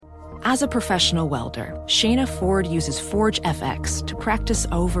As a professional welder, Shayna Ford uses Forge FX to practice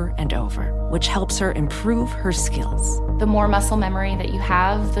over and over, which helps her improve her skills. The more muscle memory that you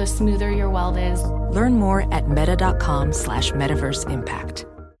have, the smoother your weld is. Learn more at meta.com/metaverse impact.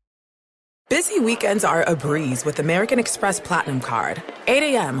 Busy weekends are a breeze with American Express Platinum Card. 8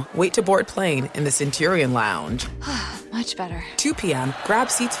 a.m., wait to board plane in the Centurion Lounge. Much better. 2 p.m., grab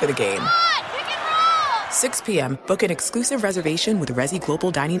seats for the game. 6 p.m., book an exclusive reservation with Resy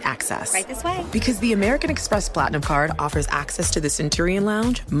Global Dining Access. Right this way. Because the American Express Platinum Card offers access to the Centurion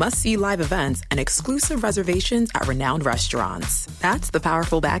Lounge, must-see live events, and exclusive reservations at renowned restaurants. That's the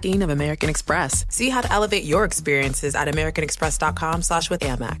powerful backing of American Express. See how to elevate your experiences at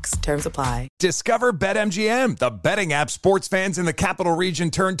americanexpress.com/withAmex. Terms apply. Discover BetMGM, the betting app sports fans in the capital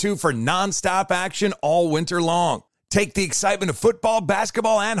region turn to for nonstop action all winter long. Take the excitement of football,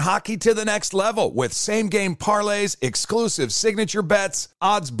 basketball, and hockey to the next level with same-game parlays, exclusive signature bets,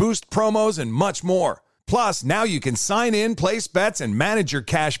 odds boost promos, and much more. Plus, now you can sign in, place bets, and manage your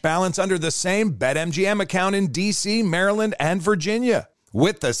cash balance under the same BetMGM account in D.C., Maryland, and Virginia.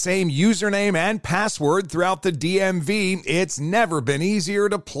 With the same username and password throughout the DMV, it's never been easier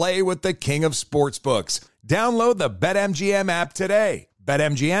to play with the king of sportsbooks. Download the BetMGM app today.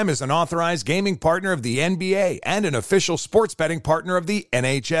 BetMGM is an authorized gaming partner of the NBA and an official sports betting partner of the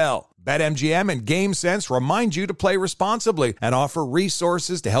NHL. BetMGM and GameSense remind you to play responsibly and offer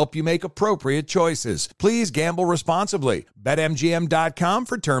resources to help you make appropriate choices. Please gamble responsibly. BetMGM.com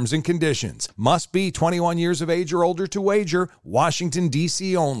for terms and conditions. Must be 21 years of age or older to wager. Washington,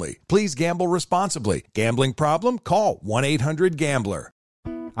 D.C. only. Please gamble responsibly. Gambling problem? Call 1-800-GAMBLER.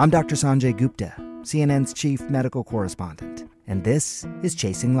 I'm Dr. Sanjay Gupta, CNN's chief medical correspondent, and this is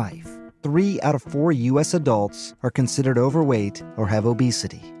Chasing Life. 3 out of 4 U.S. adults are considered overweight or have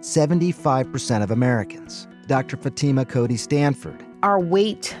obesity. 75% of Americans. Dr. Fatima Cody Stanford. Our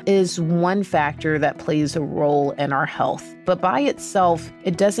weight is one factor that plays a role in our health, but by itself,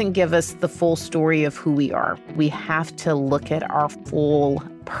 it doesn't give us the full story of who we are. We have to look at our full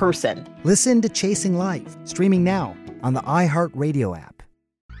person. Listen to Chasing Life, streaming now on the iHeartRadio app.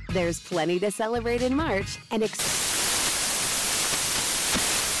 There's plenty to celebrate in March and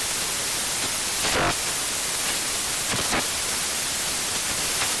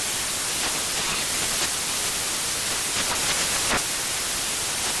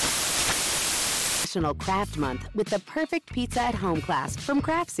National Craft Month with the perfect pizza at home class from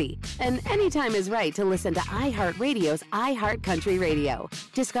Craftsy. And anytime is right to listen to iHeartRadio's iHeartCountry Radio.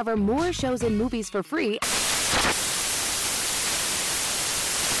 Discover more shows and movies for free.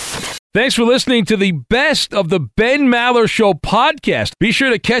 Thanks for listening to the Best of the Ben Maller Show podcast. Be sure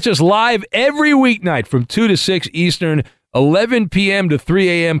to catch us live every weeknight from 2 to 6 Eastern, 11 p.m. to 3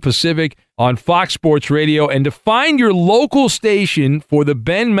 a.m. Pacific on Fox Sports Radio. And to find your local station for the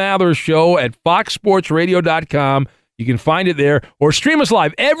Ben Maller Show at foxsportsradio.com, you can find it there, or stream us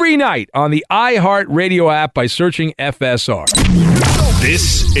live every night on the iHeartRadio app by searching FSR.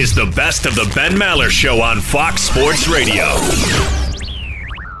 This is the Best of the Ben Maller Show on Fox Sports Radio.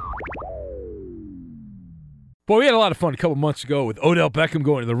 Boy, we had a lot of fun a couple months ago with Odell Beckham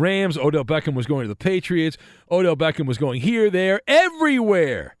going to the Rams. Odell Beckham was going to the Patriots. Odell Beckham was going here, there,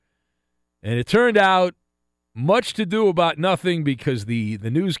 everywhere. And it turned out much to do about nothing because the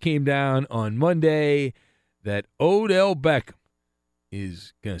news came down on Monday that Odell Beckham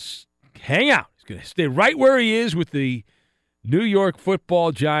is going to hang out. He's going to stay right where he is with the New York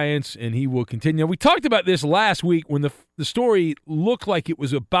Football Giants, and he will continue. Now, we talked about this last week when the story looked like it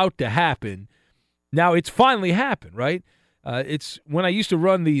was about to happen. Now, it's finally happened, right? It's when I used to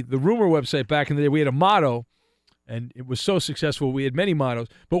run the rumor website back in the day, we had a motto, and it was so successful. We had many mottos.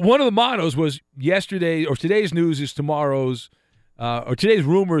 But one of the mottos was today's news is tomorrow's, or today's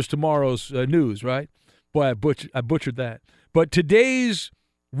rumor is tomorrow's news, right? Boy, I butchered that. But today's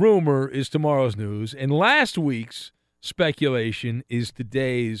rumor is tomorrow's news, and last week's speculation is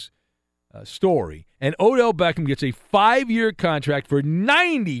today's story. And Odell Beckham gets a 5-year contract for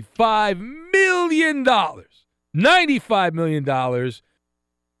 $95 million. $95 million. Woohoo!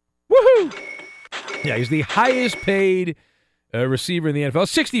 Yeah, he's the highest paid receiver in the NFL.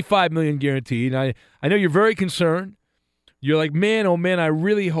 $65 million guaranteed. I know you're very concerned. You're like, man, oh man, I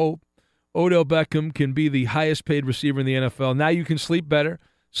really hope Odell Beckham can be the highest paid receiver in the NFL. Now you can sleep better.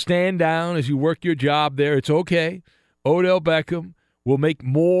 Stand down as you work your job there. It's okay. Odell Beckham will make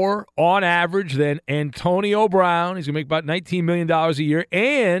more on average than Antonio Brown. He's going to make about $19 million a year.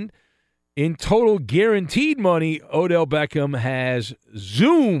 And in total guaranteed money, Odell Beckham has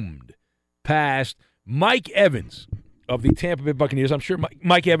zoomed past Mike Evans of the Tampa Bay Buccaneers. I'm sure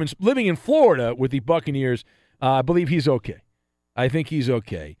Mike Evans, living in Florida with the Buccaneers, I believe he's okay. I think he's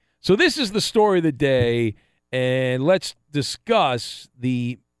okay. So this is the story of the day, and let's discuss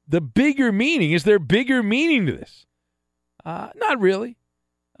the bigger meaning. Is there bigger meaning to this? Not really.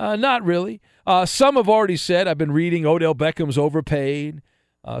 Not really. Some have already said, I've been reading Odell Beckham's overpaid.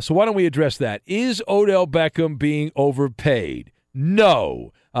 So why don't we address that? Is Odell Beckham being overpaid?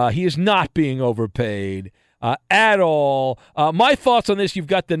 No, he is not being overpaid at all. My thoughts on this, you've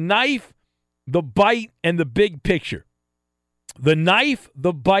got the knife, the bite, and the big picture. The knife,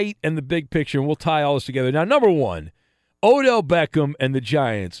 the bite, and the big picture, and we'll tie all this together. Now, number one, Odell Beckham and the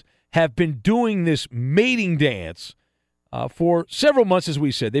Giants have been doing this mating dance for several months, as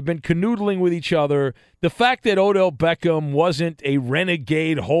we said. They've been canoodling with each other. The fact that Odell Beckham wasn't a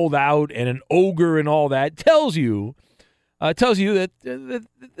renegade holdout and an ogre and all that tells you that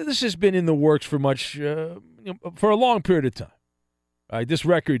this has been in the works for for a long period of time. All right, this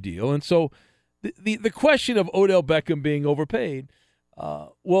record deal. And so the question of Odell Beckham being overpaid,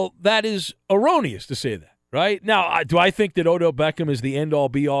 well, that is erroneous to say that, right? Now, do I think that Odell Beckham is the end-all,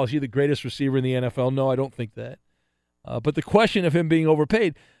 be-all? Is he the greatest receiver in the NFL? No, I don't think that. But the question of him being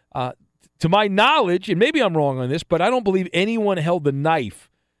overpaid, to my knowledge, and maybe I'm wrong on this, but I don't believe anyone held the knife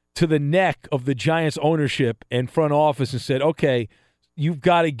to the neck of the Giants ownership and front office and said, okay, you've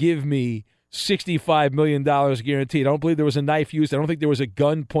got to give me $65 million guaranteed. I don't believe there was a knife used. I don't think there was a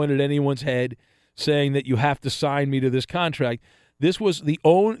gun pointed at anyone's head saying that you have to sign me to this contract. This was the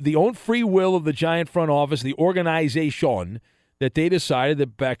own free will of the Giant front office, the organization, that they decided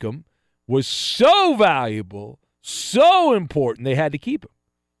that Beckham was so valuable, so important, they had to keep him.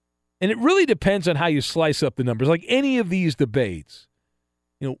 And it really depends on how you slice up the numbers. Like any of these debates,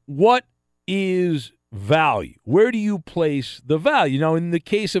 what is value? Where do you place the value? Now, in the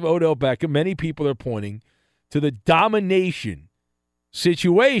case of Odell Beckham, many people are pointing to the domination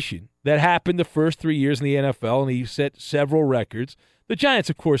situation that happened the first 3 years in the NFL, and he set several records. The Giants,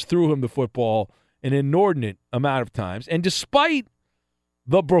 of course, threw him the football an inordinate amount of times. And despite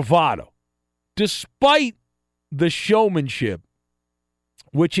the bravado, despite the showmanship,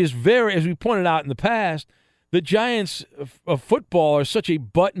 which is very, as we pointed out in the past, the Giants of football are such a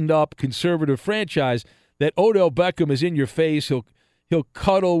buttoned-up conservative franchise that Odell Beckham is in your face. He'll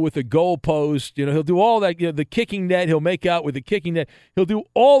cuddle with the goalpost. He'll do all that. The kicking net. He'll make out with the kicking net. He'll do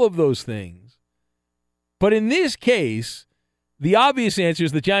all of those things. But in this case, the obvious answer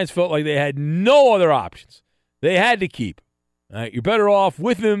is the Giants felt like they had no other options. They had to keep him. All right, you're better off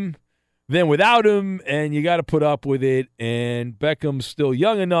with him than without him, and you got to put up with it. And Beckham's still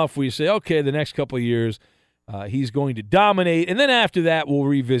young enough where you say, okay, the next couple of years, he's going to dominate. And then after that, we'll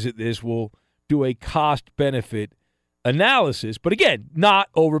revisit this. We'll do a cost-benefit analysis. But again, not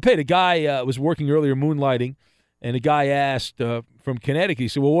overpaid. A guy was working earlier moonlighting, and a guy asked from Connecticut, he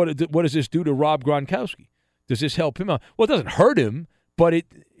said, well, what does this do to Rob Gronkowski? Does this help him out? Well, it doesn't hurt him, but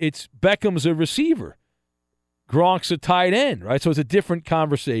it's Beckham's a receiver. Gronk's a tight end, right? So it's a different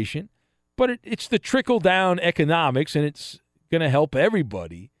conversation. But it's the trickle-down economics, and it's going to help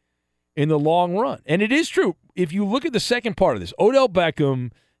everybody in the long run. And it is true. If you look at the second part of this, Odell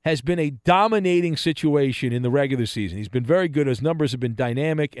Beckham has been a dominating situation in the regular season. He's been very good. His numbers have been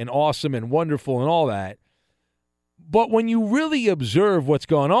dynamic and awesome and wonderful and all that. But when you really observe what's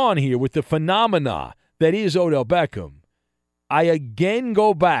going on here with the phenomena that is Odell Beckham, I again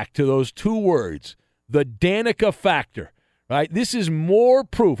go back to those two words, the Danica factor. Right? This is more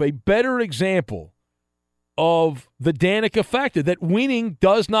proof, a better example of the Danica factor, that winning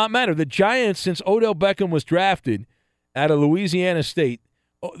does not matter. The Giants, since Odell Beckham was drafted out of Louisiana State,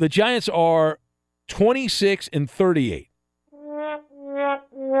 the Giants are 26-38.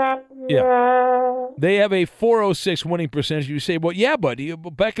 Yeah. They have a .406 winning percentage. You say, well, yeah, but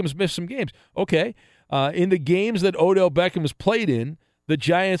Beckham's missed some games. Okay. In the games that Odell Beckham's played in, the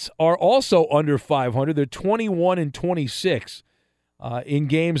Giants are also under 500. They're 21-26 in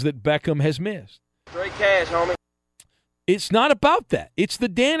games that Beckham has missed. Straight cash, homie. It's not about that. It's the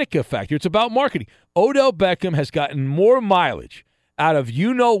Danica factor. It's about marketing. Odell Beckham has gotten more mileage out of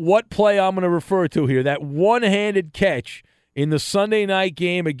what play I'm going to refer to here, that one-handed catch in the Sunday night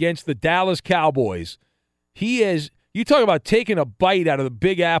game against the Dallas Cowboys. You talk about taking a bite out of the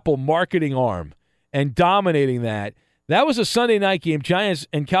Big Apple marketing arm and dominating that. That was a Sunday night game, Giants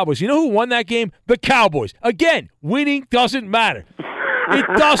and Cowboys. You know who won that game? The Cowboys. Again, winning doesn't matter. It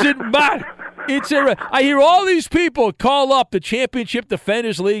doesn't matter. I hear all these people call up the championship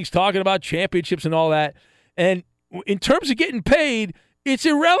defenders leagues talking about championships and all that. And in terms of getting paid, it's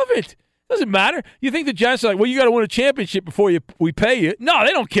irrelevant. It doesn't matter. You think the Giants are like, well, you got to win a championship before we pay you. No,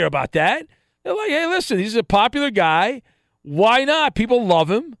 they don't care about that. They're like, hey, listen, he's a popular guy. Why not? People love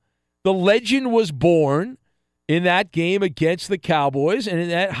him. The legend was born. in that game against the Cowboys, and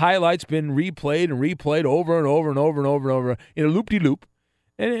that highlight's been replayed and replayed over and over and over and over and over in a loop-de-loop.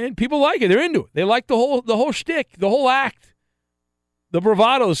 And people like it. They're into it. They like the whole shtick, the whole act, the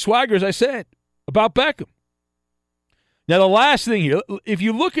bravado, the swagger, as I said, about Beckham. Now, the last thing here, if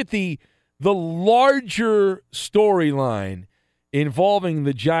you look at the larger storyline involving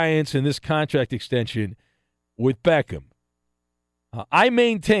the Giants and this contract extension with Beckham, I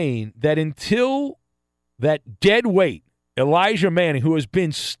maintain that until that dead weight, Elijah Manning, who has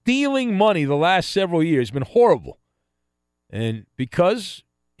been stealing money the last several years, has been horrible. And because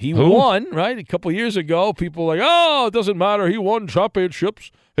he won, right, a couple years ago, people were like, oh, it doesn't matter. He won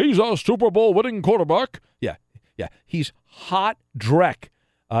championships. He's a Super Bowl winning quarterback. Yeah. He's hot dreck,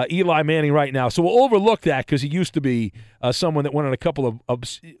 Eli Manning right now. So we'll overlook that because he used to be someone that went on a couple of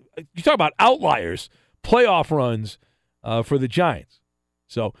you talk about outliers, playoff runs for the Giants.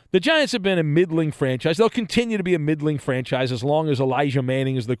 So the Giants have been a middling franchise. They'll continue to be a middling franchise as long as Elijah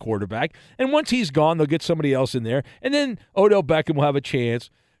Manning is the quarterback. And once he's gone, they'll get somebody else in there. And then Odell Beckham will have a chance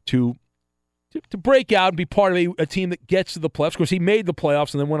to break out and be part of a team that gets to the playoffs. Of course, he made the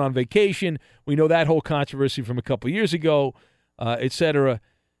playoffs and then went on vacation. We know that whole controversy from a couple of years ago, et cetera,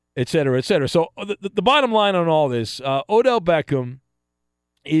 et cetera, et cetera. So the bottom line on all this, Odell Beckham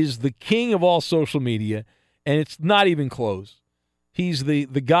is the king of all social media, and it's not even close. He's the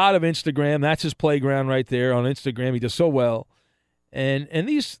god of Instagram. That's his playground right there on Instagram. He does so well. And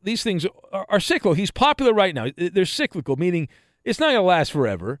these things are cyclical. He's popular right now. They're cyclical, meaning it's not going to last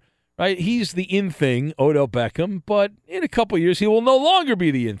forever. Right? He's the in thing, Odell Beckham, but in a couple of years he will no longer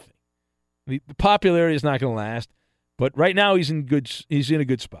be the in thing. The popularity is not going to last, but right now he's in a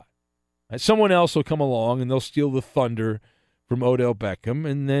good spot. Right? Someone else will come along and they'll steal the thunder from Odell Beckham,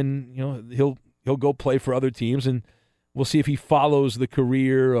 and then he'll go play for other teams, and we'll see if he follows the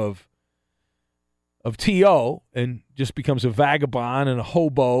career of T.O. and just becomes a vagabond and a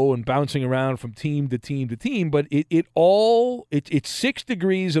hobo and bouncing around from team to team to team. But it's 6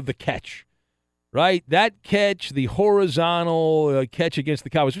 degrees of the catch, right? That catch, the horizontal catch against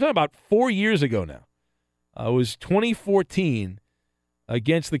the Cowboys. We're talking about 4 years ago now. It was 2014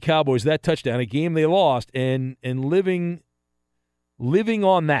 against the Cowboys, that touchdown, a game they lost, and living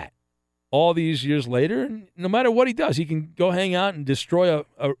on that. All these years later, and no matter what he does, he can go hang out and destroy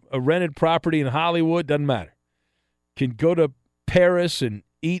a rented property in Hollywood, doesn't matter. Can go to Paris and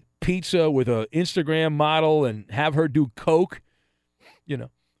eat pizza with an Instagram model and have her do coke,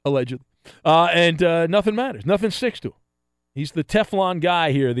 allegedly. And nothing matters. Nothing sticks to him. He's the Teflon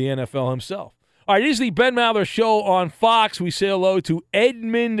guy here, the NFL himself. All right, this is the Ben Maller Show on Fox. We say hello to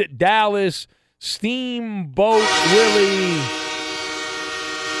Edmund Dallas, Steamboat Willie,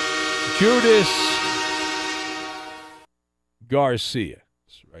 Judas Garcia.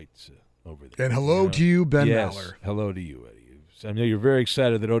 That's right over there. And hello to you, Ben Maller. Hello to you, Eddie. I know you're very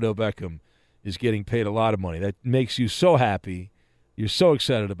excited that Odell Beckham is getting paid a lot of money. That makes you so happy. You're so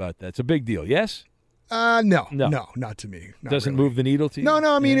excited about that. It's a big deal, yes? No, not to me. Doesn't move the needle to you? No.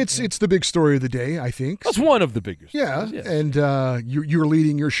 I mean, it's the big story of the day, I think. That's one of the bigger stories. Yeah, yes. And you're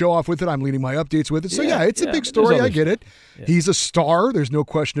leading your show off with it. I'm leading my updates with it. So, it's a big story. I get it. Yeah. He's a star. There's no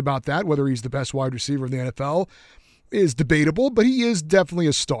question about that. Whether he's the best wide receiver in the NFL is debatable, but he is definitely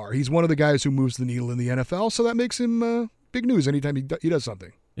a star. He's one of the guys who moves the needle in the NFL, so that makes him big news anytime he does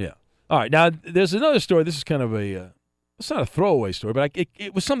something. Yeah. All right. Now, there's another story. This is kind of it's not a throwaway story, but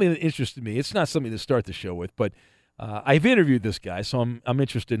it was something that interested me. It's not something to start the show with, but I've interviewed this guy, so I'm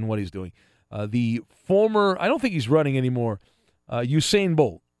interested in what he's doing. The former, I don't think he's running anymore, Usain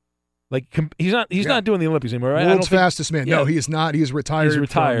Bolt. Like he's not doing the Olympics anymore, right? World's fastest man. Yeah. No, he is not. He is retired. He's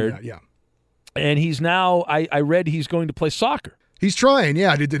retired. Yeah. And he's now. I read he's going to play soccer. He's trying.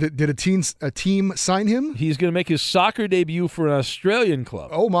 Yeah. Did a team sign him? He's going to make his soccer debut for an Australian club.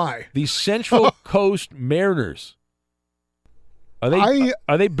 Oh my! The Central Coast Mariners. Are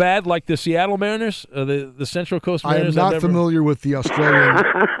they bad like the Seattle Mariners? The Central Coast Mariners? I am not familiar with the Australian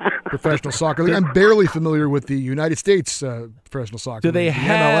professional soccer league. I'm barely familiar with the United States professional soccer league.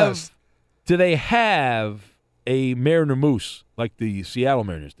 Do they have a Mariner Moose like the Seattle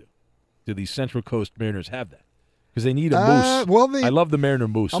Mariners do? Do the Central Coast Mariners have that? Because they need a moose. I love the Mariner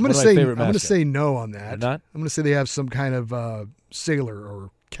Moose. I'm going to say no on that. Not? I'm going to say they have some kind of sailor or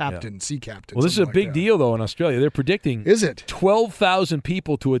captain, sea captain. Well, this is a big deal, though, in Australia. They're predicting 12,000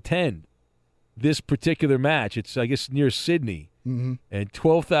 people to attend this particular match. It's, I guess, near Sydney, and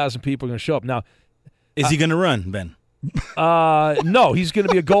 12,000 people are going to show up. Now, is he going to run, Ben? No, he's going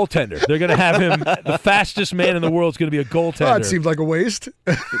to be a goaltender. They're going to have him, the fastest man in the world is going to be a goaltender. It seems like a waste.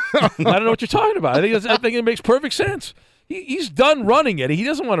 I don't know what you're talking about. I think it makes perfect sense. He's done running, Eddie. He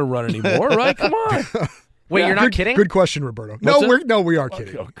doesn't want to run anymore, right? Come on. Wait, you're not kidding? Good question, Roberto. We are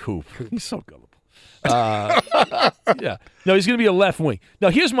kidding. Oh, Coop. He's so gullible. Yeah. No, he's going to be a left wing. Now,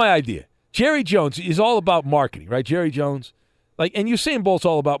 here's my idea. Jerry Jones is all about marketing, right? Jerry Jones. And Usain Bolt's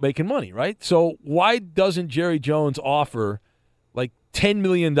all about making money, right? So why doesn't Jerry Jones offer $10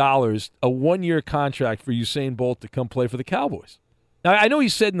 million, a one-year contract for Usain Bolt to come play for the Cowboys? Now, I know he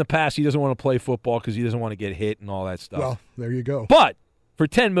said in the past he doesn't want to play football because he doesn't want to get hit and all that stuff. Well, there you go. But for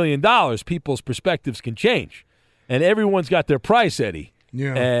 $10 million, people's perspectives can change. And everyone's got their price, Eddie.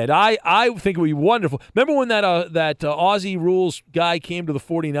 Yeah. And I think it would be wonderful. Remember when that Aussie rules guy came to the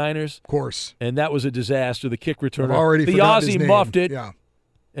 49ers? Of course. And that was a disaster, the kick returner. I've already the forgotten Aussie his name. muffed it. Yeah.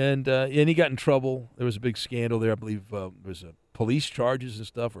 And he got in trouble. There was a big scandal there. I believe there was police charges and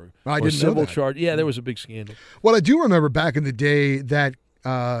stuff, or civil charge. Yeah, there was a big scandal. Well, I do remember back in the day that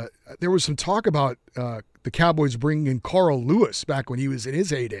there was some talk about the Cowboys bringing in Carl Lewis back when he was in his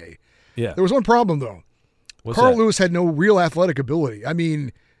heyday. Yeah. There was one problem, though. What's Carl that? Lewis had no real athletic ability. I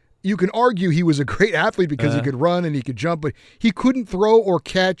mean, you can argue he was a great athlete because he could run and he could jump, but he couldn't throw or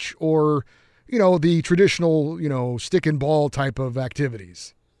catch or, the traditional, stick and ball type of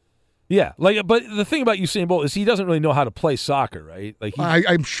activities. Yeah, but the thing about Usain Bolt is he doesn't really know how to play soccer, right?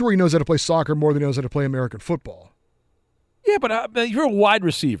 I'm sure he knows how to play soccer more than he knows how to play American football. Yeah, but you're a wide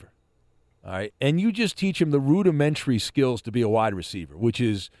receiver, all right, and you just teach him the rudimentary skills to be a wide receiver, which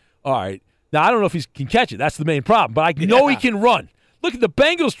is, all right, now I don't know if he can catch it. That's the main problem, but I know he can run. Look, the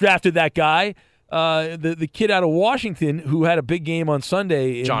Bengals drafted that guy, the kid out of Washington who had a big game on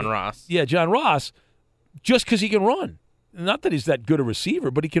Sunday. John Ross. Yeah, John Ross, just because he can run. Not that he's that good a receiver,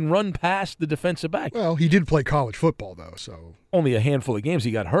 but he can run past the defensive back. Well, he did play college football, though, so. Only a handful of games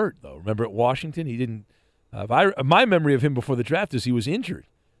he got hurt, though. Remember at Washington? He didn't my memory of him before the draft is he was injured,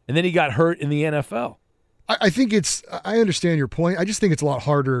 and then he got hurt in the NFL. I think I understand your point. I just think it's a lot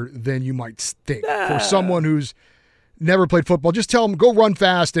harder than you might think for someone who's never played football. Just tell them, go run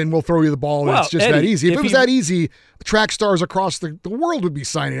fast and we'll throw you the ball. Well, it's just Eddie, that easy. If it was that easy, track stars across the world would be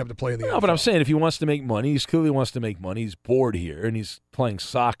signing up to play in the NFL. No, but I'm saying if he wants to make money, he clearly wants to make money. He's bored here, and he's playing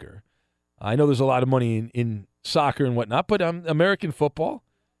soccer. I know there's a lot of money in soccer and whatnot, but American football,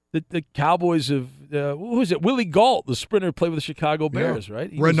 the Cowboys have, who is it? Willie Gault, the sprinter, played with the Chicago Bears,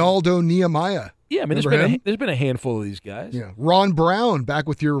 right? Ronaldo Nehemiah. Yeah, I mean, there's been a handful of these guys. Yeah, Ron Brown back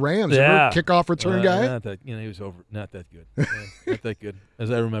with your Rams. Yeah, kickoff return guy. Not that, he was over. Not that good. Not that good,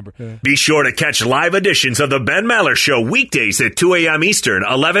 as I remember. Yeah. Be sure to catch live editions of the Ben Maller Show weekdays at 2 a.m. Eastern,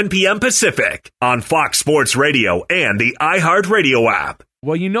 11 p.m. Pacific on Fox Sports Radio and the iHeartRadio app.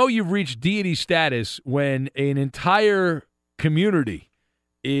 Well, you've reached deity status when an entire community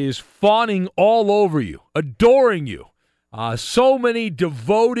is fawning all over you, adoring you. So many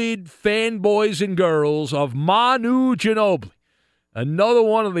devoted fanboys and girls of Manu Ginobili, another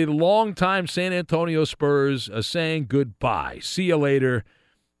one of the longtime San Antonio Spurs, saying goodbye. See you later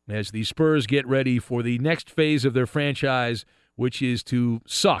as the Spurs get ready for the next phase of their franchise, which is to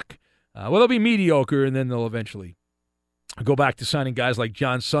suck. Well, they'll be mediocre, and then they'll eventually go back to signing guys like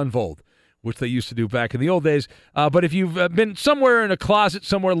John Sundvold, which they used to do back in the old days. But if you've been somewhere in a closet,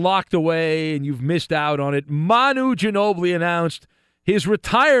 somewhere locked away, and you've missed out on it, Manu Ginobili announced his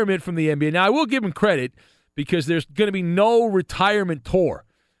retirement from the NBA. Now, I will give him credit because there's going to be no retirement tour,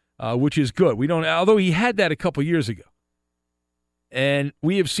 which is good. Although he had that a couple years ago. And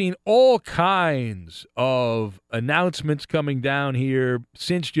we have seen all kinds of announcements coming down here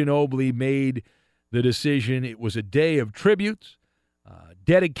since Ginobili made the decision. It was a day of tributes,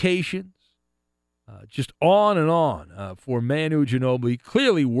 dedications, just on and on for Manu Ginobili,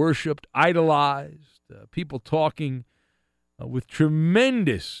 clearly worshipped, idolized, people talking with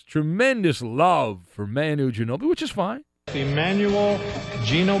tremendous, tremendous love for Manu Ginobili, which is fine. Emmanuel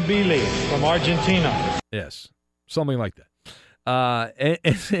Ginobili from Argentina. Yes, something like that.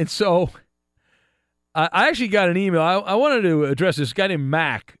 And so I actually got an email. I wanted to address this guy named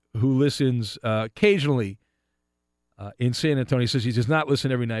Mac who listens occasionally in San Antonio. He says he does not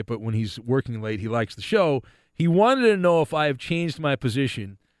listen every night, but when he's working late, he likes the show. He wanted to know if I have changed my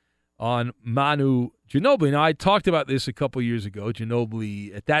position on Manu Ginobili. Now, I talked about this a couple years ago.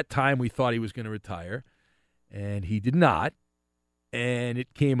 Ginobili, at that time, we thought he was going to retire, and he did not. And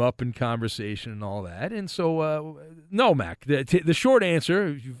it came up in conversation and all that. And so, no, Mac. The short answer,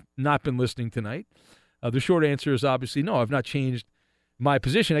 if you've not been listening tonight, the short answer is obviously no, I've not changed my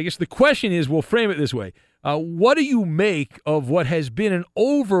position. I guess the question is, we'll frame it this way. What do you make of what has been an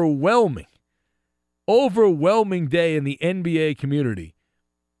overwhelming day in the NBA community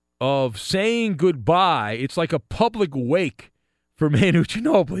of saying goodbye? It's like a public wake for Manu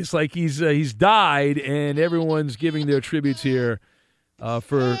Ginobili. It's like he's died, and everyone's giving their tributes here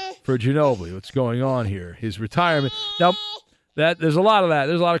for Ginobili. What's going on here? His retirement. Now, there's a lot of that.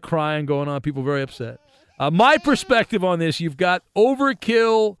 There's a lot of crying going on. People very upset. My perspective on this, you've got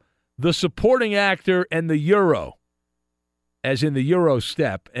Overkill, the supporting actor, and the Euro, as in the Euro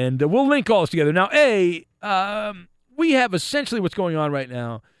step. And we'll link all this together. Now, we have essentially what's going on right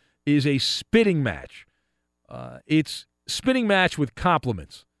now is a spitting match. It's spitting match with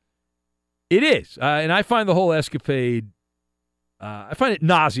compliments. It is. And I find the whole escapade, I find it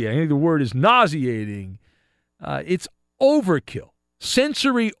nauseating. I think the word is nauseating. It's overkill,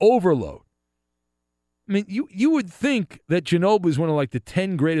 sensory overload. I mean, you would think that Ginobili is one of like the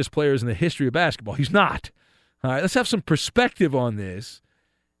 10 greatest players in the history of basketball. He's not. All right, let's have some perspective on this.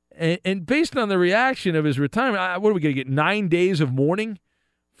 And based on the reaction of his retirement, what are we going to get, 9 days of mourning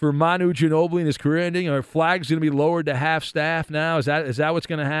for Manu Ginobili and his career ending? Are flags going to be lowered to half staff now? Is that what's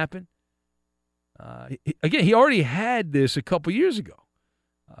going to happen? Again, he already had this a couple years ago.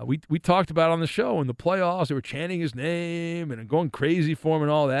 We talked about it on the show in the playoffs. They were chanting his name and going crazy for him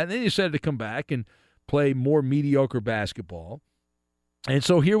and all that. And then he decided to come back and play more mediocre basketball. And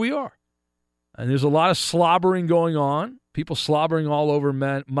so here we are. And there's a lot of slobbering going on, people slobbering all over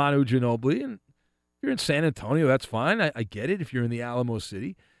Manu Ginobili. And if you're in San Antonio, that's fine. I get it if you're in the Alamo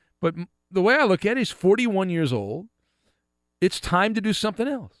City. But the way I look at it, he's 41 years old. It's time to do something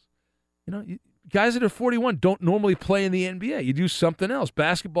else. You know, guys that are 41 don't normally play in the NBA. You do something else.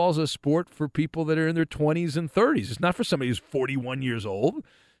 Basketball is a sport for people that are in their 20s and 30s. It's not for somebody who's 41 years old.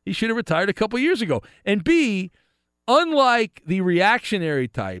 He should have retired a couple years ago. And B, unlike the reactionary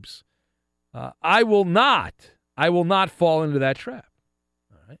types, I will not fall into that trap.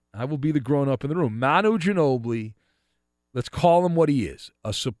 All right? I will be the grown-up in the room. Manu Ginobili, let's call him what he is,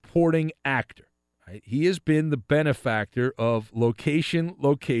 a supporting actor. Right? He has been the benefactor of location,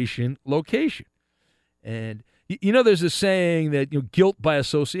 location, location. And, you know, there's a saying that, guilt by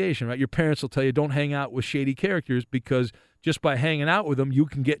association, right? Your parents will tell you don't hang out with shady characters because just by hanging out with them, you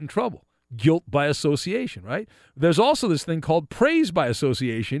can get in trouble. Guilt by association, right? There's also this thing called praise by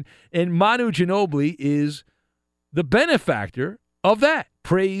association, and Manu Ginobili is the benefactor of that,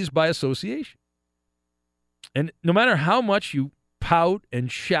 praise by association. And no matter how much you pout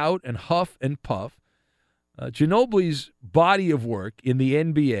and shout and huff and puff, Ginobili's body of work in the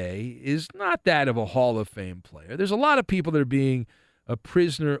NBA is not that of a Hall of Fame player. There's a lot of people that are being a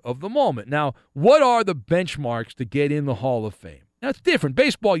prisoner of the moment. Now, what are the benchmarks to get in the Hall of Fame? Now, it's different.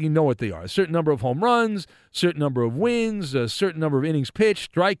 Baseball, you know what they are. A certain number of home runs, a certain number of wins, a certain number of innings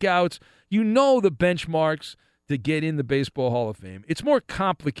pitched, strikeouts. You know the benchmarks to get in the Baseball Hall of Fame. It's more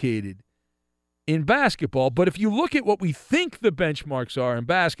complicated in basketball, but if you look at what we think the benchmarks are in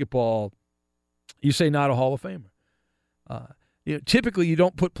basketball, you say not a Hall of Famer. Typically, you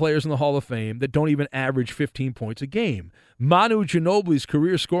don't put players in the Hall of Fame that don't even average 15 points a game. Manu Ginobili's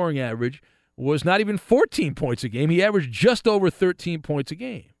career scoring average was not even 14 points a game. He averaged just over 13 points a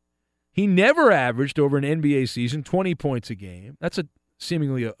game. He never averaged over an NBA season 20 points a game. That's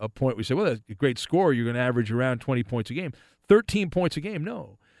seemingly a point we say, well, that's a great scorer. You're going to average around 20 points a game. 13 points a game,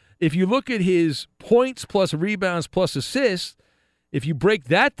 no. If you look at his points plus rebounds plus assists, if you break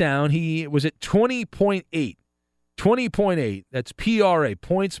that down, he was at 20.8. 20.8. That's PRA,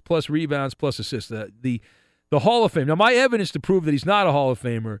 points plus rebounds plus assists. The Hall of Fame. Now, my evidence to prove that he's not a Hall of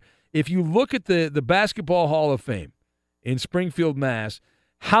Famer, if you look at the Basketball Hall of Fame in Springfield, Mass.,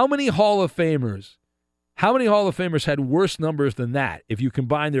 how many Hall of Famers had worse numbers than that if you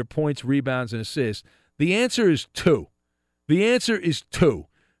combine their points, rebounds, and assists? The answer is 2. The answer is 2.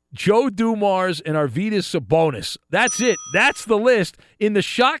 Joe Dumars and Arvydas Sabonis. That's it. That's the list. In the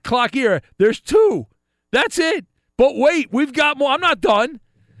shot clock era, there's 2. That's it. But wait, we've got more. I'm not done.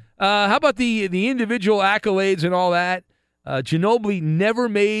 How about the individual accolades and all that? Ginobili never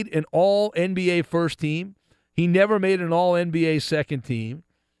made an All-NBA first team. He never made an All-NBA second team.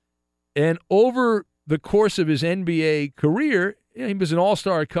 And over the course of his NBA career, he was an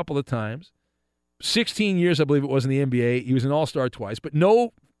All-Star a couple of times. 16 years, I believe it was, in the NBA. He was an All-Star twice, but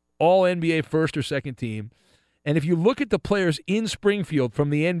no All-NBA first or second team. And if you look at the players in Springfield from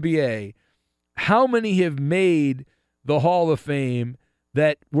the NBA, how many have made the Hall of Fame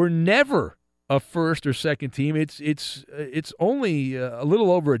that were never a first or second team? It's only a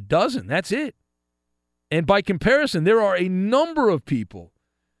little over a dozen. That's it. And by comparison, there are a number of people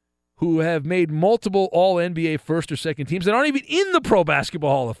who have made multiple All-NBA first or second teams that aren't even in the Pro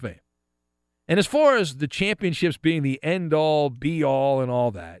Basketball Hall of Fame. And as far as the championships being the end-all, be-all, and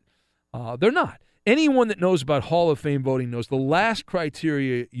all that, they're not. Anyone that knows about Hall of Fame voting knows the last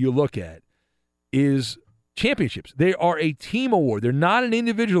criteria you look at is championships. They are a team award. They're not an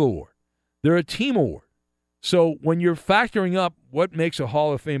individual award. They're a team award. So when you're factoring up what makes a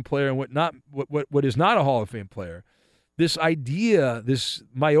Hall of Fame player and what is not a Hall of Fame player, this idea, this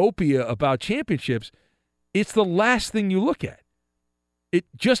myopia about championships, it's the last thing you look at. It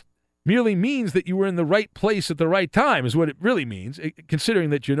just merely means that you were in the right place at the right time is what it really means,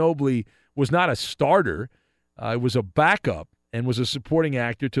 considering that Ginobili was not a starter, was a backup, and was a supporting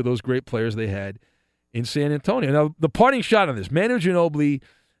actor to those great players they had in San Antonio. Now, the parting shot on this, Manu Ginobili,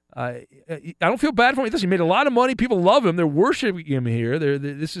 I don't feel bad for him. He made a lot of money. People love him. They're worshiping him here.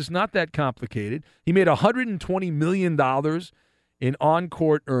 This is not that complicated. He made $120 million in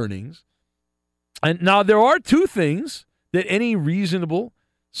on-court earnings. And now there are two things that any reasonable,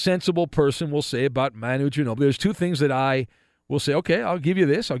 sensible person will say about Manu Ginobili. There's two things that I will say, okay, I'll give you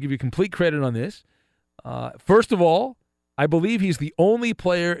this. I'll give you complete credit on this. First of all, I believe he's the only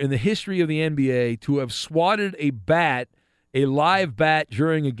player in the history of the NBA to have swatted a live bat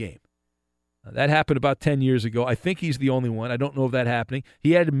during a game. That happened about 10 years ago. I think he's the only one. I don't know of that happening.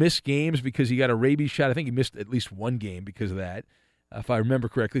 He had to miss games because he got a rabies shot. I think he missed at least one game because of that, if I remember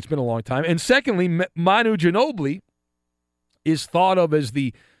correctly. It's been a long time. And secondly, Manu Ginobili is thought of as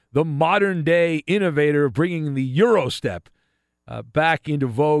the modern-day innovator of bringing the Euro step back into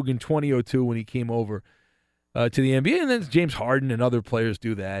vogue in 2002 when he came over to the NBA. And then James Harden and other players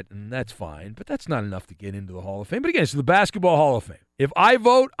do that, and that's fine. But that's not enough to get into the Hall of Fame. But again, it's the Basketball Hall of Fame. If I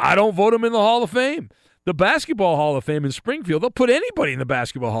vote, I don't vote him in the Hall of Fame. The Basketball Hall of Fame in Springfield, they'll put anybody in the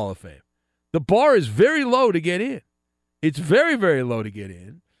Basketball Hall of Fame. The bar is very low to get in. It's very, very low to get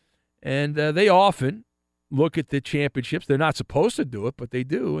in. And they often look at the championships. They're not supposed to do it, but they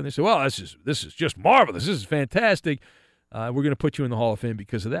do. And they say, well, this is just marvelous. This is fantastic. We're going to put you in the Hall of Fame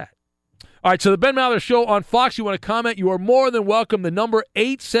because of that. All right, so the Ben Maller Show on Fox. You want to comment? You are more than welcome. The number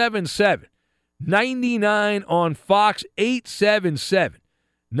 877-99 on Fox,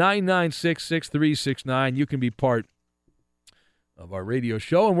 877-996-6369. You can be part of our radio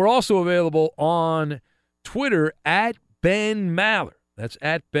show. And we're also available on Twitter at Ben Maller. That's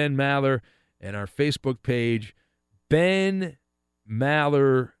at Ben Maller. And our Facebook page, Ben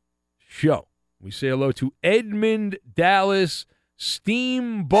Maller Show. We say hello to Edmund Dallas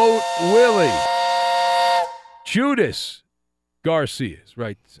Steamboat Willie. Judas Garcia's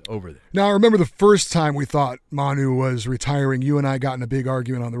right over there. Now, I remember the first time we thought Manu was retiring, you and I got in a big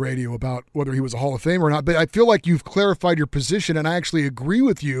argument on the radio about whether he was a Hall of Famer or not, but I feel like you've clarified your position, and I actually agree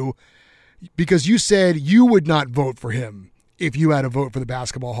with you because you said you would not vote for him if you had a vote for the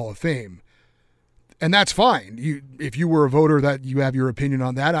Basketball Hall of Fame. And that's fine. If you were a voter, that you have your opinion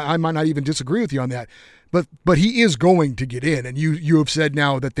on that. I might not even disagree with you on that. But he is going to get in, and you have said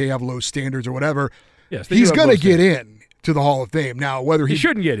now that they have low standards or whatever. Yes, he's going to get in to the Hall of Fame. Now, whether he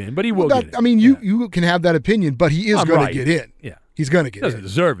shouldn't get in, but he will get in. I mean, you can have that opinion, but he is going to get in. Yeah, he's going to get in. Doesn't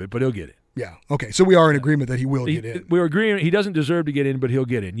deserve it, but he'll get in. Yeah. Okay. So we are in agreement that he will get in. We're agreeing he doesn't deserve to get in, but he'll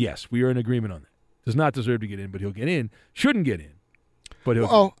get in. Yes, we are in agreement on that. Does not deserve to get in, but he'll get in. Shouldn't get in. But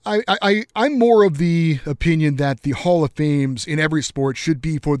I'm more of the opinion that the Hall of Fames in every sport should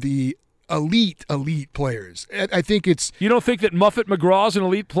be for the elite players. I think it's... You don't think that Muffet McGraw's an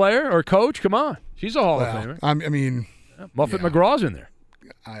elite player or coach? Come on. She's a Hall of Famer. Muffet McGraw's in there.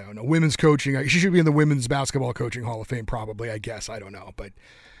 I don't know. Women's coaching. She should be in the Women's Basketball Coaching Hall of Fame probably, I guess. I don't know. But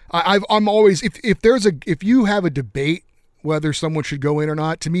I'm always... If you have a debate whether someone should go in or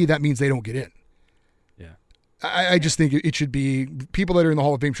not, to me that means they don't get in. I just think it should be people that are in the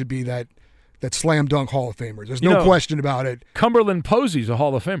Hall of Fame should be that slam dunk Hall of Famers. There's no question about it. Cumberland Posey's a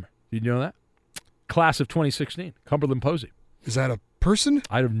Hall of Famer. Did you know that? Class of 2016. Cumberland Posey. Is that a person?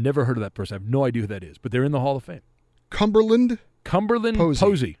 I've never heard of that person. I have no idea who that is, but they're in the Hall of Fame. Cumberland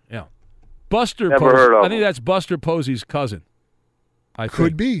Posey. Yeah. Buster never Posey. Heard of I think that's Buster Posey's cousin.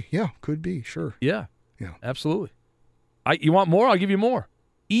 Could be. Yeah, could be. Sure. Yeah. Absolutely. You want more? I'll give you more.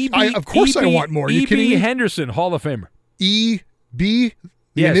 Of course I want more. Are you kidding me? Henderson, Hall of Famer. E.B.?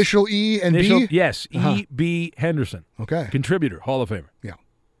 The initial E and B? Yes, E.B. Henderson. Okay. Contributor, Hall of Famer. Yeah.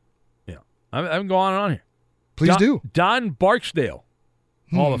 I can go on and on here. Please do. Don Barksdale,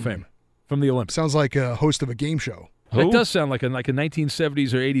 Hall of Famer from the Olympics. Sounds like a host of a game show. It does sound like a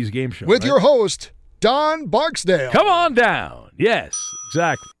 1970s or 80s game show. With your host, Don Barksdale. Come on down. Yes,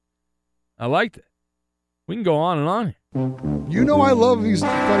 exactly. I liked it. We can go on and on here. You know I love these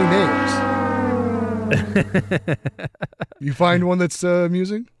funny names. You find one that's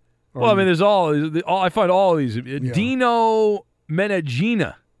amusing? Well, I mean, there's I find all of these. Dino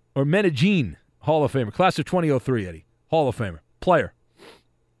Menegina, or Menegine, Hall of Famer. Class of 2003, Eddie. Hall of Famer. Player.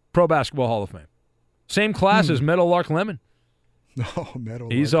 Pro Basketball Hall of Fame. Same class as Meadowlark Lemon. Oh,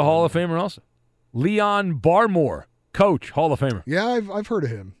 Meadowlark. He's a Hall of Famer also. Leon Barmore, Coach, Hall of Famer. Yeah, I've heard of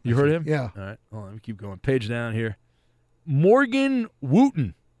him. You heard of him? Yeah. All right. Hold on, let me keep going. Page down here. Morgan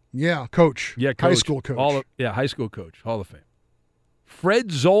Wooten. Yeah, coach. Yeah, coach. High school coach. High school coach, Hall of Fame. Fred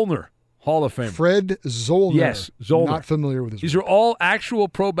Zollner, Hall of Famer. Fred Zollner. Yes, Zollner. Not familiar with his These work. are all actual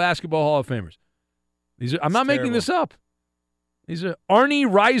pro basketball Hall of Famers. I'm not making this up. These are Arnie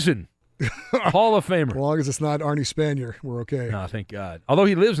Rison, Hall of Famer. As long as it's not Arnie Spanier, we're okay. No, thank God. Although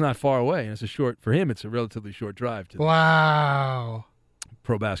he lives not far away, and for him, it's a relatively short drive to wow.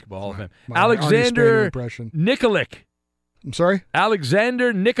 Pro Basketball Hall of Fame. My Alexander Arnie Spanier impression. Nikolic. I'm sorry?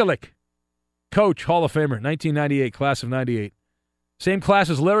 Alexander Nikolic, coach, Hall of Famer, 1998, class of 98. Same class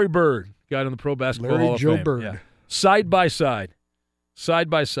as Larry Bird, got in the Pro Basketball Hall of Fame. Larry Joe Bird. Yeah. Side by side,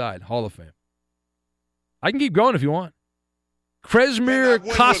 Hall of Fame. I can keep going if you want. Krezmir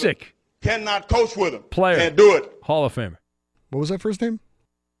Kosick. Cannot coach with him. Player. Can't do it. Hall of Famer. What was that first name?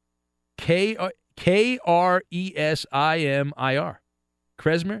 Kressimir.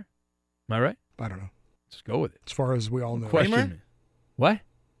 Krezmir? Am I right? I don't know. Let's go with it. As far as we all know. Question me. What?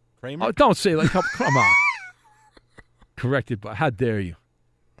 Kramer? Oh, don't say come on. Corrected by, how dare you?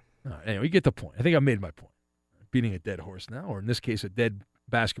 All right, anyway, you get the point. I think I made my point. Beating a dead horse now, or in this case, a dead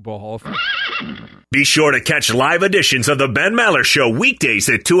basketball Hall of Fame. Be sure to catch live editions of the Ben Maller Show weekdays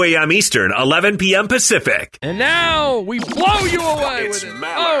at 2 a.m. Eastern, 11 p.m. Pacific. And now we blow you away It's with it.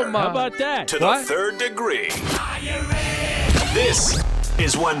 Maller. Oh, my. How about that? To the third degree. This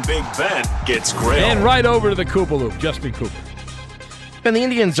is when Big Ben gets grilled. And right over to the Koopa Loop, Justin Cooper. And the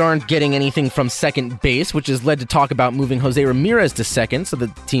Indians aren't getting anything from second base, which has led to talk about moving Jose Ramirez to second so the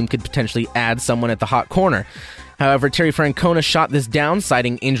team could potentially add someone at the hot corner. However, Terry Francona shot this down,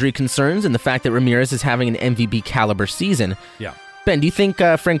 citing injury concerns and the fact that Ramirez is having an MVP caliber season. Yeah. Ben, do you think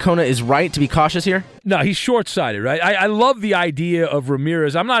Francona is right to be cautious here? No, he's short-sighted, right? I love the idea of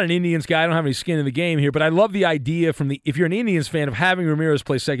Ramirez. I'm not an Indians guy. I don't have any skin in the game here, but I love the idea if you're an Indians fan, of having Ramirez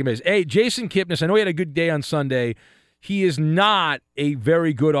play second base. Hey, Jason Kipnis, I know he had a good day on Sunday. He is not a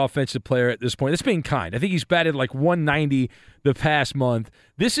very good offensive player at this point. That's being kind. I think he's batted like 190 the past month.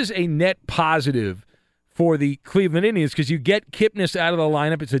 This is a net positive for the Cleveland Indians because you get Kipnis out of the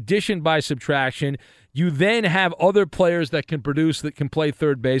lineup. It's addition by subtraction. You then have other players that can produce, that can play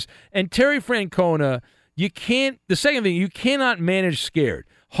third base. And Terry Francona, you cannot manage scared.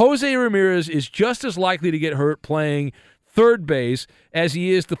 Jose Ramirez is just as likely to get hurt playing third base as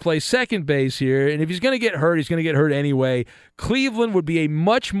he is to play second base here. And if he's going to get hurt, he's going to get hurt anyway. Cleveland would be a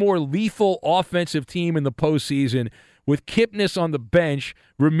much more lethal offensive team in the postseason with Kipnis on the bench,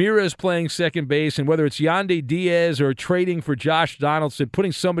 Ramirez playing second base, and whether it's Yandy Diaz or trading for Josh Donaldson,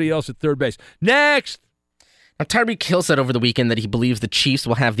 putting somebody else at third base. Next! Now, Tyreek Hill said over the weekend that he believes the Chiefs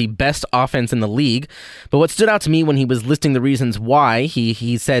will have the best offense in the league. But what stood out to me when he was listing the reasons why,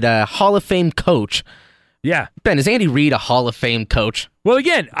 he said Hall of Fame coach. Yeah. Ben, is Andy Reid a Hall of Fame coach? Well,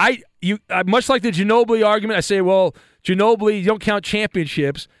 again, I much like the Ginobili argument, I say, well, Ginobili, you don't count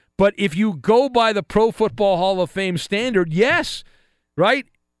championships. But if you go by the Pro Football Hall of Fame standard, yes, right?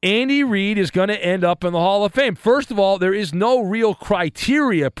 Andy Reid is going to end up in the Hall of Fame. First of all, there is no real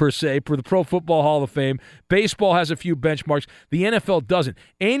criteria, per se, for the Pro Football Hall of Fame. Baseball has a few benchmarks. The NFL doesn't.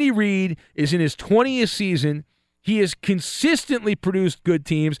 Andy Reid is in his 20th season. He has consistently produced good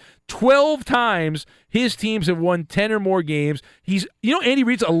teams. 12 times his teams have won 10 or more games. Andy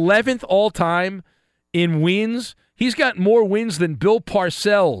Reid's 11th all-time in wins. He's got more wins than Bill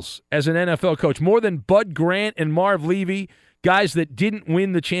Parcells as an NFL coach, more than Bud Grant and Marv Levy, guys that didn't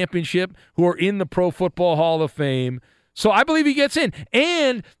win the championship who are in the Pro Football Hall of Fame. So I believe he gets in.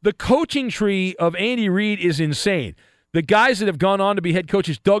 And the coaching tree of Andy Reid is insane. The guys that have gone on to be head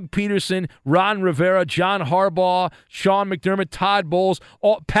coaches, Doug Peterson, Ron Rivera, John Harbaugh, Sean McDermott, Todd Bowles,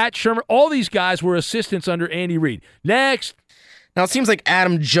 Pat Shurmur, all these guys were assistants under Andy Reid. Next. Now, it seems like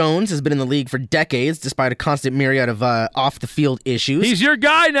Adam Jones has been in the league for decades, despite a constant myriad of off-the-field issues. He's your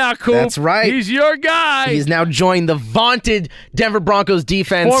guy now, Coop. That's right. He's your guy. He's now joined the vaunted Denver Broncos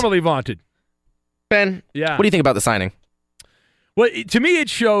defense. Formerly vaunted. Ben, yeah. What do you think about the signing? Well, to me, it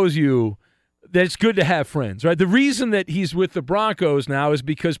shows you that it's good to have friends, right? The reason that he's with the Broncos now is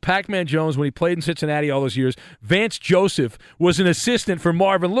because Pac-Man Jones, when he played in Cincinnati all those years, Vance Joseph was an assistant for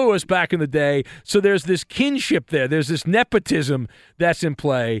Marvin Lewis back in the day. So there's this kinship there. There's this nepotism that's in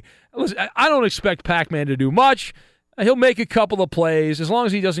play. Listen, I don't expect Pac-Man to do much. He'll make a couple of plays. As long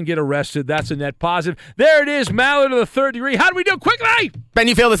as he doesn't get arrested, that's a net positive. There it is, Maller to the third degree. How do we do? Quickly! Ben,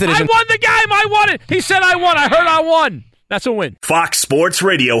 you failed this edition. I won the game. I won it. He said I won. I heard I won. That's a win. Fox Sports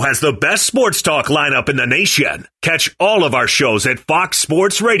Radio has the best sports talk lineup in the nation. Catch all of our shows at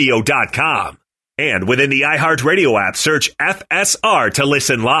foxsportsradio.com. And within the iHeartRadio app, search FSR to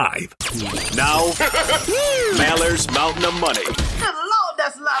listen live. Now, Mallers Mountain of Money. Good Lord,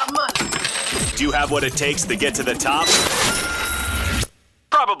 that's a lot of money. Do you have what it takes to get to the top?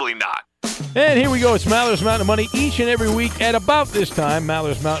 Probably not. And here we go. It's Mallers Mountain of Money each and every week at about this time.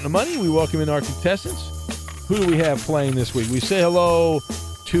 Mallers Mountain of Money. We welcome in our contestants. Who do we have playing this week? We say hello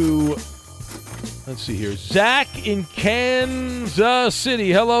to, let's see here, Zach in Kansas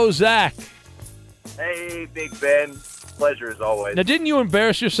City. Hello, Zach. Hey, Big Ben. Pleasure as always. Now, didn't you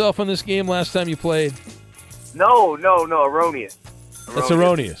embarrass yourself on this game last time you played? No, erroneous. That's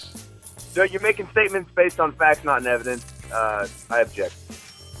erroneous. So you're making statements based on facts, not in evidence. I object.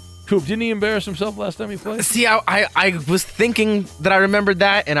 Coop, didn't he embarrass himself last time he played? See, I was thinking that I remembered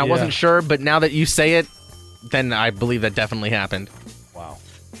that, and I wasn't sure, but now that you say it, then I believe that definitely happened. Wow.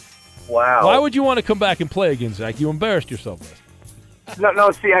 Wow. Why would you want to come back and play again, Zach? You embarrassed yourself last time.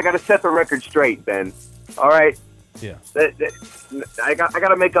 No, see, I got to set the record straight, Ben. All right? Yeah. I got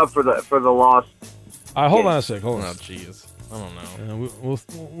to make up for the loss. All right, hold on a sec. Hold on. Oh, jeez. I don't know.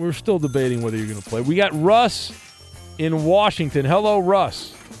 We're still debating whether you're going to play. We got Russ in Washington. Hello,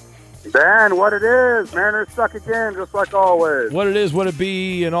 Russ. Ben, what it is. Mariners suck again, just like always. What it is, what it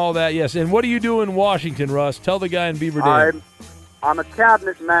be, and all that, yes. And what do you do in Washington, Russ? Tell the guy in Beaver Dam. I'm a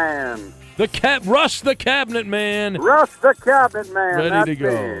cabinet man. Russ the cabinet man. Russ the cabinet man. Ready to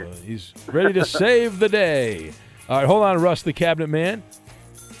go. Me. He's ready to save the day. All right, hold on, Russ the cabinet man.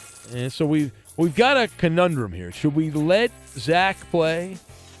 And so we've got a conundrum here. Should we let Zach play?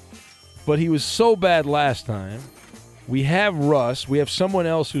 But he was so bad last time. We have Russ. We have someone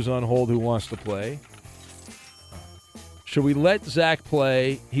else who's on hold who wants to play. Should we let Zach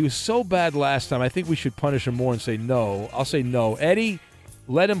play? He was so bad last time. I think we should punish him more and say no. I'll say no. Eddie,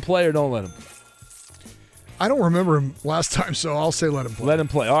 let him play or don't let him play? I don't remember him last time, so I'll say let him play. Let him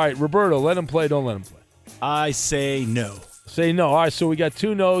play. All right, Roberto, let him play, don't let him play. I say no. Say no. All right, so we got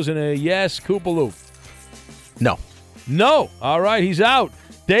 2 no's and a yes. Koopaloop. No. No. All right, he's out.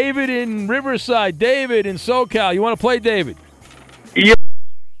 David in Riverside. David in SoCal. You want to play, David? Yeah.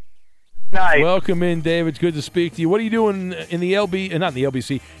 Nice. Welcome in, David. It's good to speak to you. What are you doing in the not in the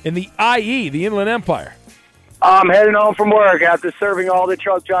LBC, in the IE, the Inland Empire? I'm heading home from work after serving all the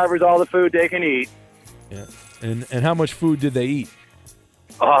truck drivers all the food they can eat. Yeah. And how much food did they eat?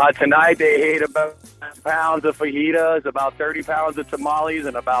 Tonight they ate about 10 pounds of fajitas, about 30 pounds of tamales,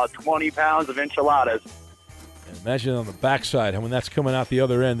 and about 20 pounds of enchiladas. Imagine on the backside, when that's coming out the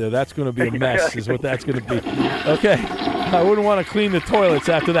other end there, that's going to be a mess, is what that's going to be. Okay. I wouldn't want to clean the toilets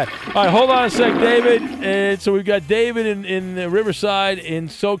after that. All right, hold on a sec, David. And so we've got David in Riverside, in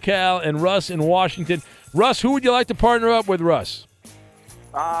SoCal, and Russ in Washington. Russ, who would you like to partner up with, Russ?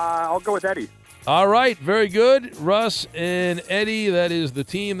 I'll go with Eddie. All right, very good. Russ and Eddie, that is the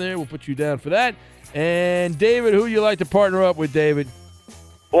team there. We'll put you down for that. And David, who would you like to partner up with, David?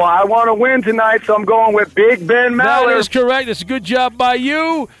 Well, I want to win tonight, so I'm going with Big Ben Mallers. That is correct. It's a good job by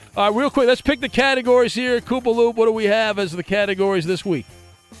you. Real quick, let's pick the categories here. Koopaloop, what do we have as the categories this week?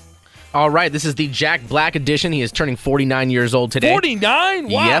 All right, this is the Jack Black edition. He is turning 49 years old today. 49?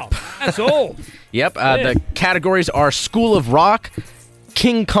 Wow. Yep. That's old. Yep. The categories are School of Rock,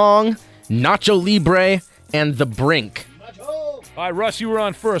 King Kong, Nacho Libre, and The Brink. All right, Russ, you were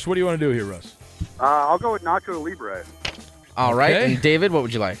on first. What do you want to do here, Russ? I'll go with Nacho Libre. All right, and David, what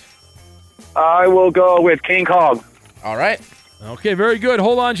would you like? I will go with King Kong. All right. Okay, very good.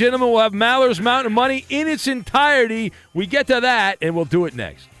 Hold on, gentlemen. We'll have Mallers Mountain of Money in its entirety. We get to that, and we'll do it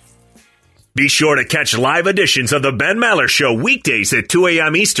next. Be sure to catch live editions of the Ben Maller Show weekdays at 2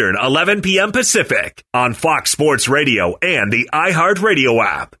 a.m. Eastern, 11 p.m. Pacific on Fox Sports Radio and the iHeartRadio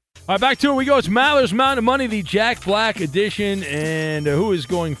app. All right, back to it we go. It's Mallers Mountain of Money, the Jack Black edition. And who is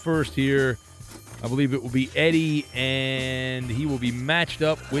going first here? I believe it will be Eddie, and he will be matched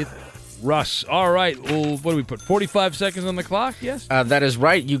up with Russ. All right. Well, what do we put? 45 seconds on the clock? Yes? That is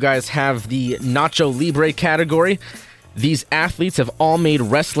right. You guys have the Nacho Libre category. These athletes have all made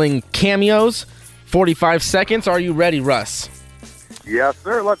wrestling cameos. 45 seconds. Are you ready, Russ? Yes,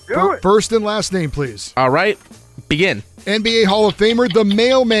 sir. Let's do it. First and last name, please. All right. Begin. NBA Hall of Famer, the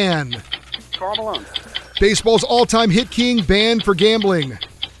Mailman. Karl Malone. Baseball's all-time hit king, banned for gambling.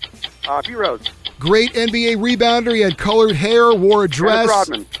 Pete Rose. Great NBA rebounder. He had colored hair, wore a dress.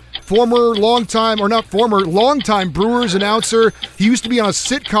 Rodman. Longtime Brewers announcer. He used to be on a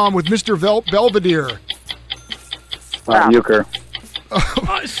sitcom with Mr. Belvedere. Euchre.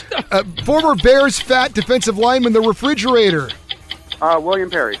 Former Bears fat defensive lineman, the Refrigerator.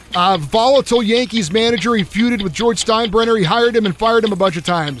 William Perry. Volatile Yankees manager. He feuded with George Steinbrenner. He hired him and fired him a bunch of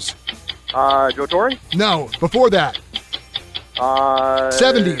times. Joe Torre? No, before that.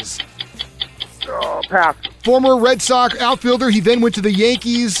 70s. Pass. Former Red Sox outfielder. He then went to the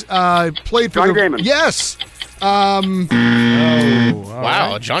Yankees. Played for Johnny Damon. Yes. Wow,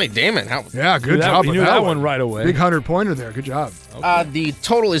 Johnny Damon. Yeah, good job. You knew that one right away. Big 100-pointer there. Good job. The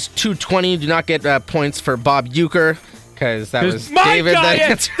total is 220. Do not get points for Bob Uecker because that was David.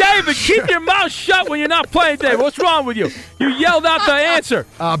 David, keep your mouth shut when you're not playing, David. What's wrong with you? You yelled out the answer.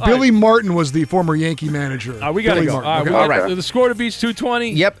 Billy Martin was the former Yankee manager. We got to go. All right. The score to beat's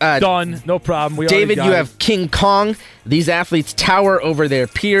 220. Yep. Done. No problem. David, you have King Kong. These athletes tower over their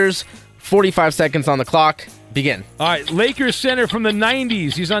peers. 45 seconds on the clock. Begin. All right, Lakers center from the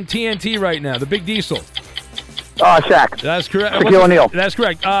 90s. He's on TNT right now. The Big Diesel. Shaq. That's correct. Shaquille O'Neal. That's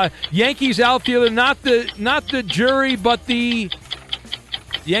correct. Yankees outfielder, not the jury, but the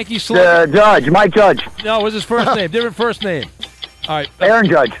Yankees the Judge, Mike Judge. No, what's his first name? Different first name. All right. Aaron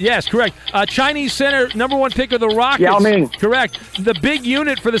Judge. Yes, correct. Chinese center, number 1 pick of the Rockets. Yao Ming. Correct. The big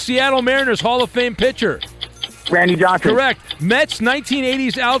unit for the Seattle Mariners, Hall of Fame pitcher. Randy Johnson. Correct. Mets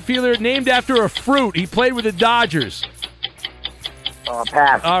 1980s outfielder named after a fruit. He played with the Dodgers.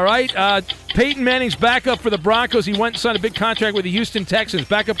 Pass. All right. Peyton Manning's backup for the Broncos. He went and signed a big contract with the Houston Texans.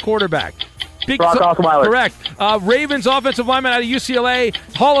 Backup quarterback. Brock Osweiler. Correct. Ravens offensive lineman out of UCLA.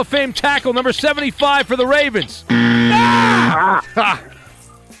 Hall of Fame tackle, number 75 for the Ravens.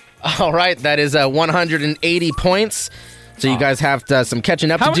 All right. That is 180 points. So you guys have some catching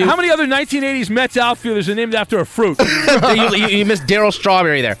up to do. How many other 1980s Mets outfielders are named after a fruit? you missed Darryl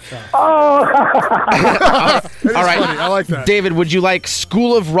Strawberry there. Oh. All right. Funny. I like that. David, would you like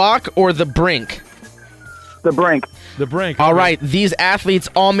School of Rock or The Brink? The Brink. The Brink. All right. These athletes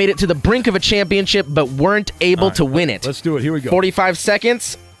all made it to the brink of a championship but weren't able to win it. Let's do it. Here we go. 45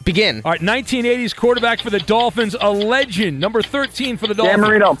 seconds. Begin. All right, 1980s quarterback for the Dolphins, a legend, number 13 for the Dolphins. Dan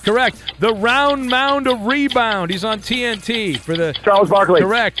Marino. Correct. The round mound of rebound. He's on TNT for the Charles Barkley.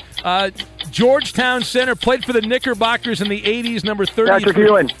 Correct. Georgetown center, played for the Knickerbockers in the 80s, number 30. Patrick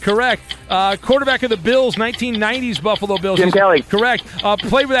Ewing. Correct. Quarterback of the Bills, 1990s Buffalo Bills. Jim Kelly. Correct.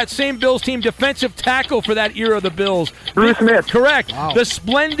 Played with that same Bills team, defensive tackle for that era of the Bills. Bruce Smith. Correct. Wow. The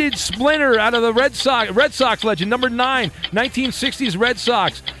splendid splinter out of the Red Sox legend, number 9, 1960s Red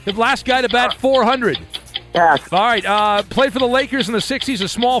Sox. The last guy to bat 400. Pass. All right. Played for the Lakers in the 60s, a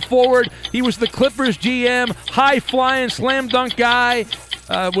small forward. He was the Clippers GM, high-flying, slam-dunk guy.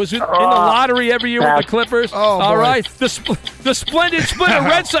 Was in the lottery every year with the Clippers. All right. The splendid splinter,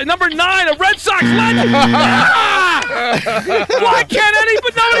 Red Sox, number 9, a Red Sox legend. Why can't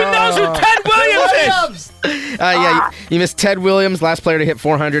nobody knows who Ted Williams is? You missed Ted Williams, last player to hit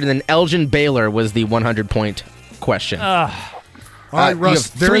 400, and then Elgin Baylor was the 100-point question. All right,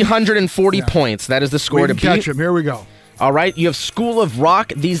 Russ. You have 340 points. That is the score to beat. Catch him. Here we go. All right. You have School of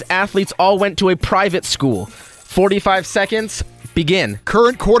Rock. These athletes all went to a private school. 45 seconds. Begin.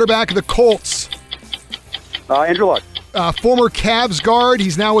 Current quarterback of the Colts. Andrew Luck. Former Cavs guard.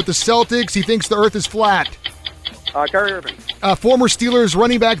 He's now with the Celtics. He thinks the earth is flat. Kyrie Irving. Former Steelers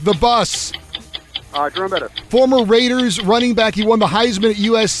running back, the Bus. Jerome Bettis. Former Raiders running back. He won the Heisman at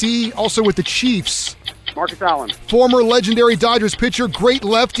USC, also with the Chiefs. Marcus Allen. Former legendary Dodgers pitcher, great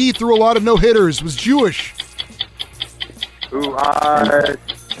lefty, threw a lot of no-hitters, was Jewish.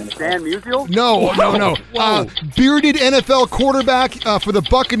 Dan Musial? No. Bearded NFL quarterback for the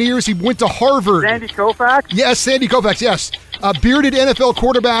Buccaneers. He went to Harvard. Sandy Koufax? Yes, Sandy Koufax, yes. Bearded NFL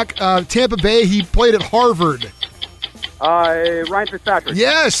quarterback, Tampa Bay. He played at Harvard. Ryan Fitzpatrick.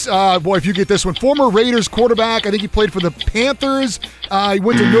 Yes. Boy, if you get this one. Former Raiders quarterback. I think he played for the Panthers. He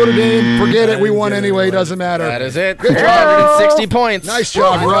went to Notre Dame. Forget it. We won anyway. Doesn't matter. That is it. Good job. 160 points. Nice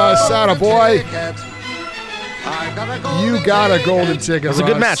job, Russ. Atta boy. You got a golden ticket, It was a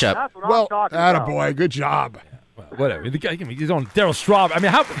good matchup. That's what Well, I'm talking about. attaboy. Good job. Whatever. The guy, he's on Darryl Strawberry. I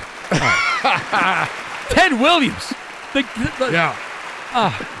mean, how? Ted Williams. Yeah.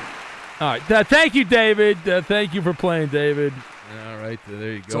 All right. Thank you, David. Thank you for playing, David. All right.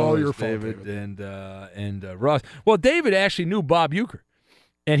 There you go. It's all your David, fault, David. And Russ. Well, David actually knew Bob Uecker.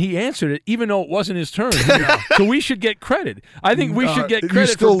 And he answered it, even though it wasn't his turn. So we should get credit. I think we should get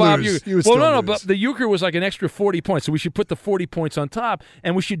credit for Bob Uecker. Well, no, but the Uecker was like an extra 40 points, so we should put the 40 points on top.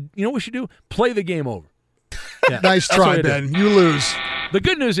 And we should, you know what we should do? Play the game over. Yeah, nice try, Ben. You lose. The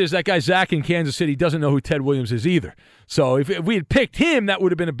good news is that guy Zach in Kansas City doesn't know who Ted Williams is either. So if we had picked him, that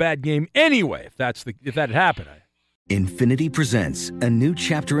would have been a bad game anyway. If that had happened. Infiniti presents a new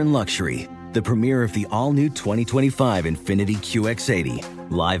chapter in luxury. The premiere of the all-new 2025 Infiniti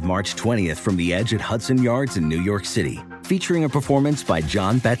QX80, live March 20th from the Edge at Hudson Yards in New York City, featuring a performance by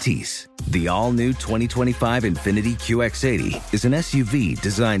John Batiste. The all-new 2025 Infiniti QX80 is an SUV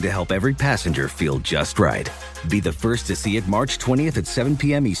designed to help every passenger feel just right. Be the first to see it March 20th at 7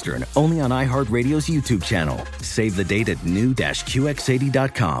 p.m. Eastern, only on iHeartRadio's YouTube channel. Save the date at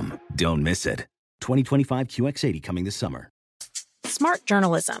new-QX80.com. Don't miss it. 2025 QX80 coming this summer. Smart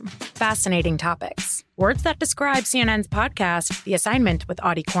journalism. Fascinating topics. Words that describe CNN's podcast, The Assignment with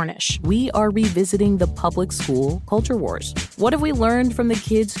Audie Cornish. We are revisiting the public school culture wars. What have we learned from the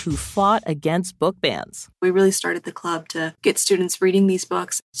kids who fought against book bans? We really started the club to get students reading these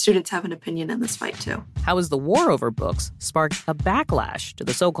books. Students have an opinion in this fight, too. How has the war over books sparked a backlash to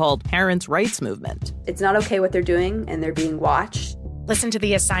the so-called parents' rights movement? It's not okay what they're doing, and they're being watched. Listen to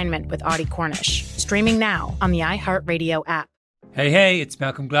The Assignment with Audie Cornish. Streaming now on the iHeartRadio app. Hey, it's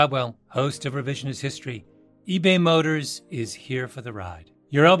Malcolm Gladwell, host of Revisionist History. eBay Motors is here for the ride.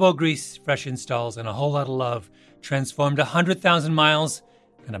 Your elbow grease, fresh installs, and a whole lot of love transformed 100,000 miles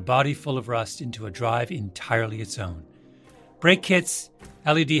and a body full of rust into a drive entirely its own. Brake kits,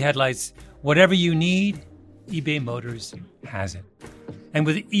 LED headlights, whatever you need, eBay Motors has it. And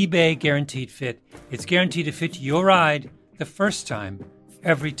with eBay Guaranteed Fit, it's guaranteed to fit your ride the first time,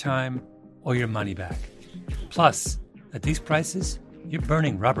 every time, or your money back. Plus, at these prices, you're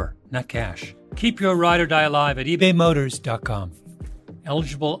burning rubber, not cash. Keep your ride or die alive at ebaymotors.com.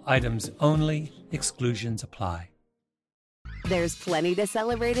 Eligible items only. Exclusions apply. There's plenty to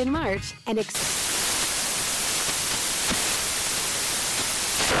celebrate in March and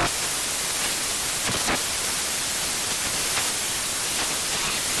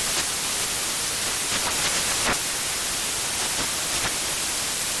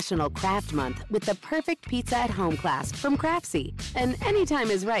Craft Month with the perfect pizza at home class from Craftsy. And anytime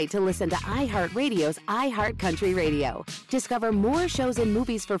is right to listen to iHeartRadio's iHeart Country Radio. Discover more shows and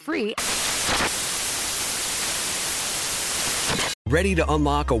movies for free. Ready to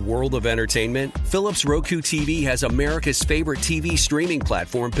unlock a world of entertainment? Philips Roku TV has America's favorite TV streaming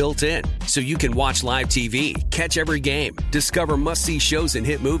platform built in, so you can watch live TV, catch every game, discover must-see shows and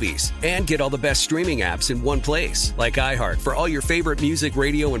hit movies, and get all the best streaming apps in one place, like iHeart for all your favorite music,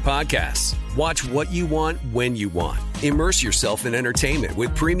 radio, and podcasts. Watch what you want, when you want. Immerse yourself in entertainment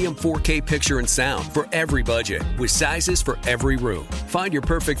with premium 4K picture and sound for every budget, with sizes for every room. Find your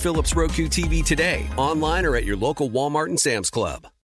perfect Philips Roku TV today, online or at your local Walmart and Sam's Club.